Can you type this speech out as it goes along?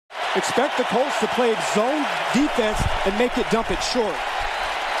Expect the Colts to play zone defense and make it dump it short.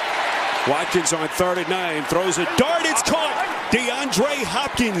 Watkins on 3rd and 9, throws a dart, it's caught! DeAndre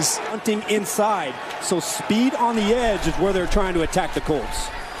Hopkins. Hunting inside, so speed on the edge is where they're trying to attack the Colts.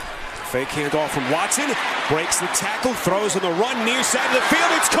 Fake handoff from Watson, breaks the tackle, throws on the run near side of the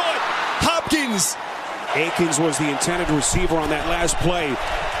field, it's caught! Hopkins! Akins was the intended receiver on that last play.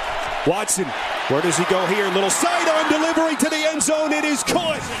 Watson, where does he go here? Little sidearm delivery to the end zone, it is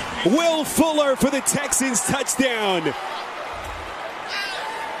caught! Will Fuller for the Texans touchdown!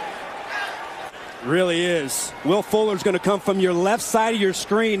 Really is. Will Fuller's going to come from your left side of your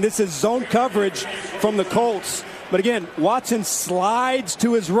screen. This is zone coverage from the Colts. But again, Watson slides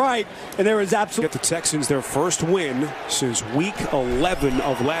to his right, and there is absolutely... Get the Texans their first win since week 11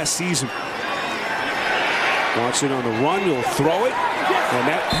 of last season. Watson on the run, he'll throw it, and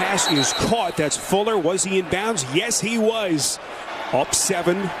that pass is caught. That's Fuller. Was he in bounds? Yes, he was. Up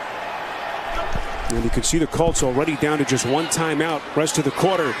 7. And you can see the Colts already down to just one timeout. Rest of the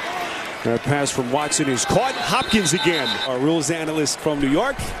quarter. That pass from Watson is caught. Hopkins again. Our rules analyst from New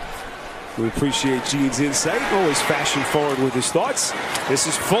York. We appreciate Gene's insight. Always fashion forward with his thoughts. This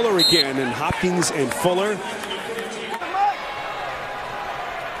is Fuller again, and Hopkins and Fuller.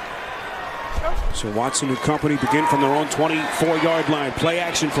 So Watson and company begin from their own 24-yard line. Play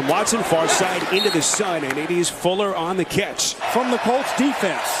action from Watson, far side into the sun, and it is Fuller on the catch. From the Colts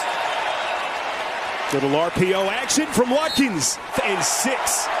defense. Little RPO action from Watkins, and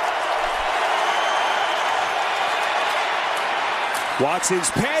 6. Watson's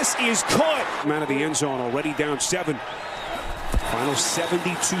pass is caught. Out of the end zone, already down 7. Final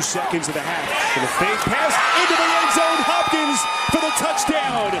 72 seconds of the half. And a fake pass into the end zone. Hopkins for the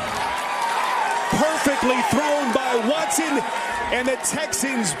touchdown. Perfectly thrown by Watson, and the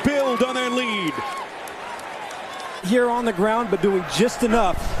Texans build on their lead. Here on the ground, but doing just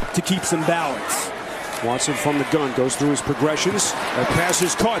enough to keep some balance. Watson from the gun goes through his progressions. That pass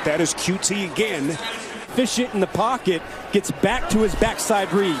is caught. That is QT again. Efficient in the pocket, gets back to his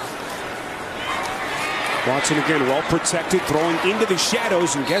backside read. Watson again, well protected, throwing into the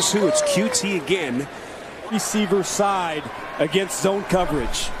shadows, and guess who? It's QT again. Receiver side against zone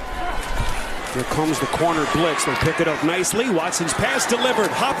coverage. Here comes the corner blitz. They pick it up nicely. Watson's pass delivered.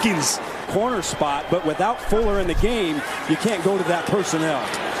 Hopkins. Corner spot, but without Fuller in the game, you can't go to that personnel.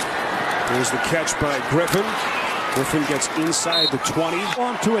 There's the catch by Griffin. Griffin gets inside the 20.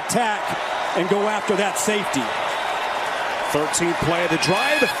 On to attack and go after that safety. 13th play of the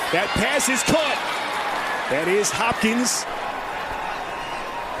drive. That pass is caught. That is Hopkins.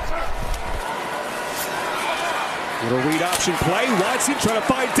 Little read option play. Watson trying to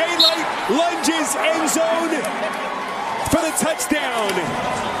find daylight. Lunges, end zone for the touchdown.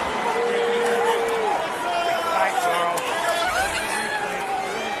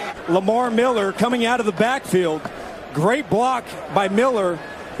 Lamar Miller coming out of the backfield. Great block by Miller.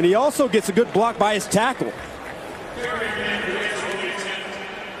 And he also gets a good block by his tackle.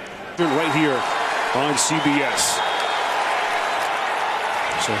 Right here on CBS.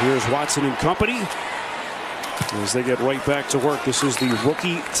 So here's Watson and company as they get right back to work. This is the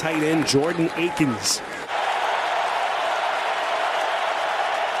rookie tight end Jordan Akins.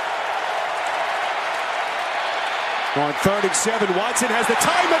 On 3rd and 7, Watson has the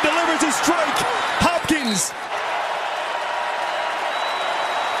time and delivers a strike. Hopkins.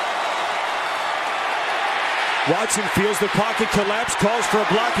 Watson feels the pocket collapse, calls for a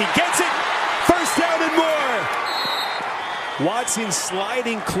block. He gets it. First down and more. Watson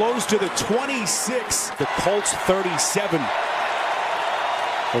sliding close to the 26. The Colts 37.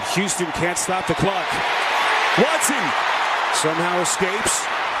 But Houston can't stop the clock. Watson somehow escapes,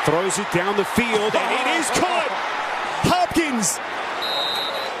 throws it down the field, and it is caught. Hopkins.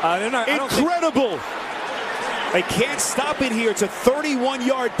 Incredible. They can't stop it here. It's a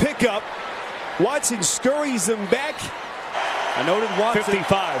 31-yard pickup. Watson scurries them back. I noted Watson.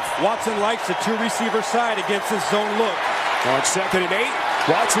 55. Watson likes the 2-receiver side against his zone look. On 2nd and 8,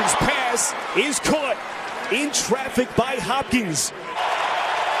 Watson's pass is caught in traffic by Hopkins.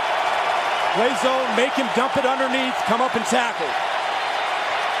 Play zone, make him dump it underneath, come up and tackle.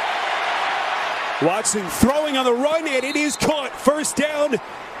 Watson throwing on the run, and it is caught. First down,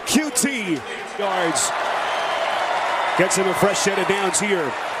 QT. Yards. Gets him a fresh set of downs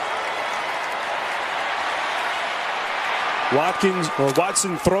here.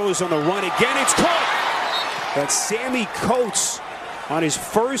 Watson throws on the run again. It's caught. That's Sammy Coates on his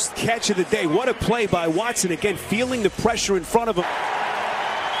first catch of the day. What a play by Watson. Again, feeling the pressure in front of him.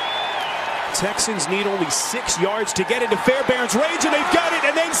 Texans need only 6 yards to get into Fairbairn's range, and they've got it,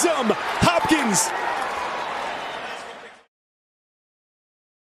 and then some. Hopkins